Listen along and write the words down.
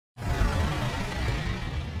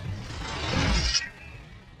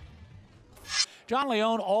John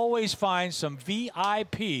Leone always finds some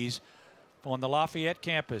VIPs on the Lafayette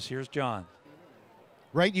campus. Here's John.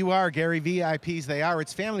 Right you are, Gary. VIPs they are.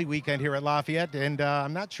 It's family weekend here at Lafayette, and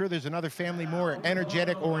I'm not sure there's another family more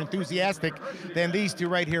energetic or enthusiastic than these two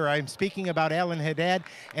right here. I'm speaking about Allen Haddad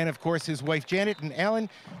and, of course, his wife Janet. And Allen,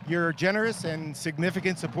 your generous and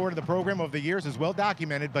significant support of the program over the years is well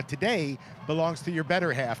documented, but today belongs to your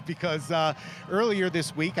better half, because earlier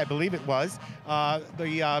this week, I believe it was,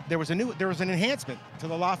 there was an enhancement to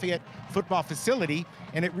the Lafayette football facility,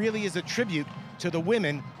 and it really is a tribute to the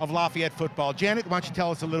women of Lafayette football. Janet, why don't you tell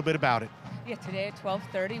us a little bit about it? Yeah, today at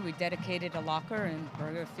 12:30 we dedicated a locker in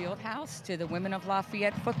Burger Field House to the women of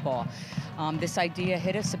Lafayette football. This idea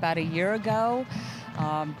hit us about a year ago.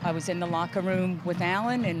 I was in the locker room with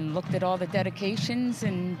Allen and looked at all the dedications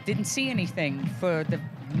and didn't see anything for the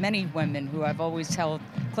many women who I've always held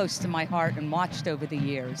close to my heart and watched over the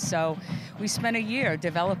years. So we spent a year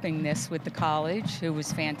developing this with the college, who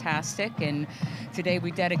was fantastic, and today we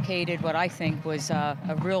dedicated what I think was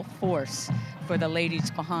a real force for the ladies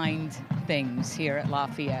behind things here at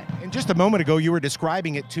Lafayette. And just a moment ago, you were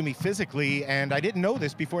describing it to me physically, and I didn't know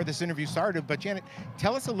this before this interview started, but Janet,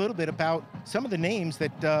 tell us a little bit about some of the names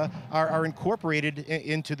that are incorporated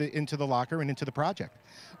into the locker and into the project.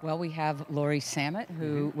 Well, we have Lori Samet,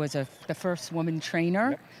 who was the first woman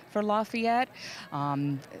trainer for Lafayette.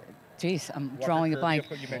 Geez, I'm drawing a blank.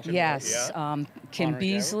 Yes, Kim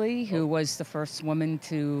Beasley, who was the first woman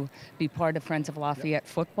to be part of Friends of Lafayette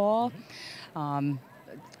football.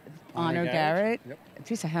 Honor Garrett.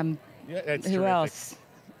 Geez, who else?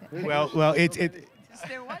 Well,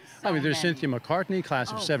 I mean, there's Cynthia McCartney,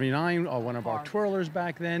 class of '79, one of our twirlers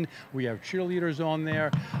back then. We have cheerleaders on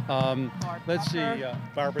there. Let's see,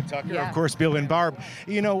 Barbara Tucker, of course, Bill and Barb.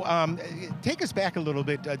 You know, take us back a little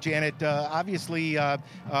bit, Janet. Obviously,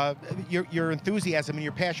 your enthusiasm and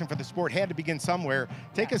your passion for the sport had to begin somewhere.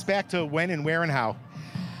 Take us back to when and where and how.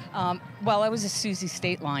 Well, I was a Susie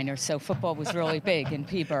State liner, so football was really big in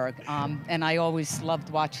Peaburg, and I always loved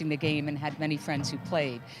watching the game and had many friends who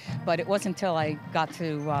played. But it wasn't until I got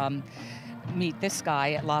to meet this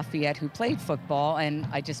guy at Lafayette who played football, and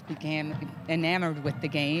I just became enamored with the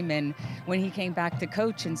game. And when he came back to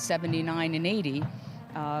coach in '79 and '80,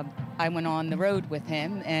 I went on the road with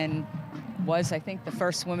him and was, I think, the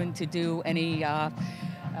first woman to do any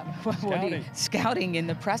scouting in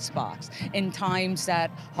the press box in times that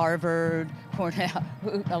Harvard, Cornell,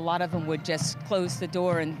 a lot of them would just close the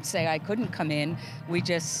door and say I couldn't come in. We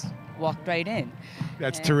just walked right in.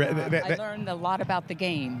 That's terrific. I learned a lot about the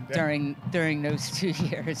game during those 2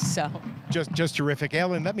 years. So just terrific.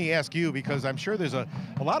 Allen, let me ask you, because I'm sure there's a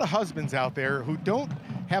lot of husbands out there who don't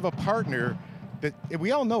have a partner. That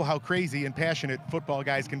we all know how crazy and passionate football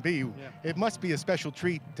guys can be. Yeah. It must be a special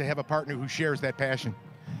treat to have a partner who shares that passion.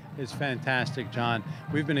 It's fantastic, John.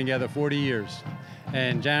 We've been together 40 years.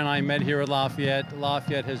 And Jan and I met here at Lafayette.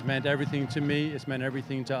 Lafayette has meant everything to me. It's meant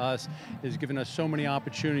everything to us. It's given us so many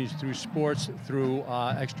opportunities through sports, through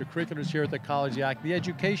extracurriculars here at the college, the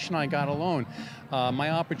education I got alone.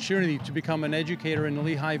 My opportunity to become an educator in the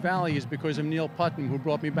Lehigh Valley is because of Neil Putnam, who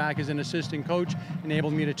brought me back as an assistant coach,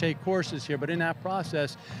 enabled me to take courses here. But in that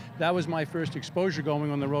process, that was my first exposure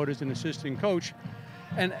going on the road as an assistant coach.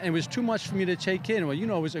 And it was too much for me to take in. Well, you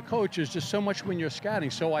know, as a coach, there's just so much when you're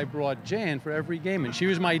scouting. So I brought Jan for every game, and she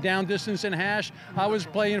was my down distance and hash. I was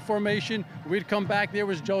playing formation. We'd come back. There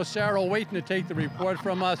was Joe Sarrell waiting to take the report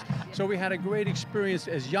from us. So we had a great experience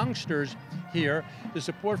as youngsters here, the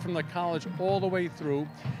support from the college all the way through.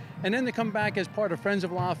 And then to come back as part of Friends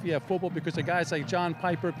of Lafayette football, because of guys like John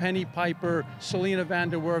Piper, Penny Piper, Selena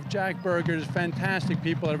Vanderwerf, Jack Berger, fantastic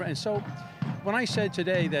people. And so when I said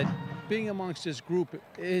today that being amongst this group,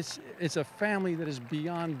 it's a family that is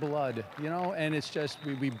beyond blood, you know, and it's just,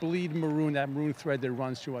 we bleed maroon. That maroon thread that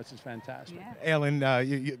runs through us is fantastic. Yeah. Allen, I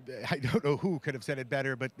don't know who could have said it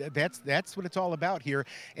better, but that's what it's all about here.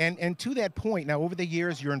 And to that point, now over the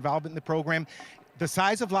years, your involvement in the program, the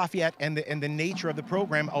size of Lafayette and the nature of the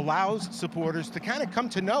program allows supporters to kind of come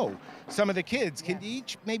to know some of the kids. Can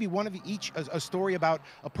maybe one of each a story about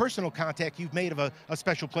a personal contact you've made of a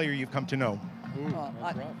special player you've come to know? Ooh,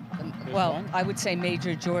 well, I would say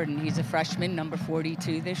Major Jordan. He's a freshman, number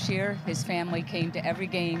 42 this year. His family came to every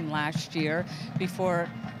game last year before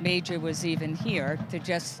Major was even here to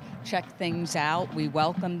just check things out. We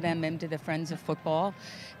welcomed them into the Friends of Football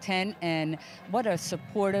tent, and what a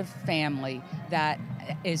supportive family that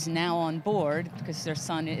is now on board because their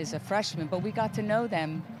son is a freshman, but we got to know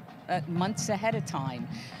them months ahead of time,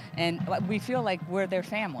 and we feel like we're their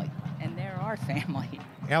family, and they're our family.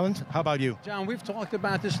 Alan, how about you? John, we've talked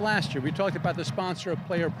about this last year. We talked about the sponsor of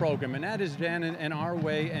player program, and that is Jan and our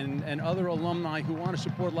way and other alumni who want to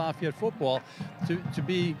support Lafayette football to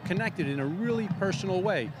be connected in a really personal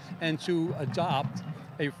way and to adopt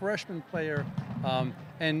a freshman player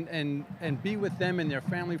and be with them and their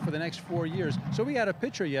family for the next 4 years. So we had a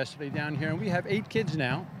picture yesterday down here, and we have 8 kids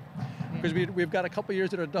now, because we've got a couple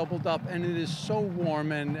years that are doubled up, and it is so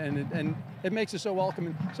warm and it makes us so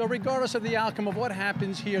welcoming. So regardless of the outcome of what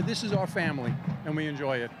happens here, this is our family, and we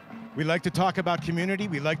enjoy it. We like to talk about community.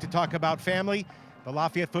 We like to talk about family. The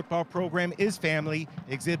Lafayette football program is family.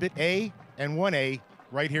 Exhibit A and 1A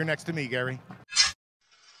right here next to me, Gary.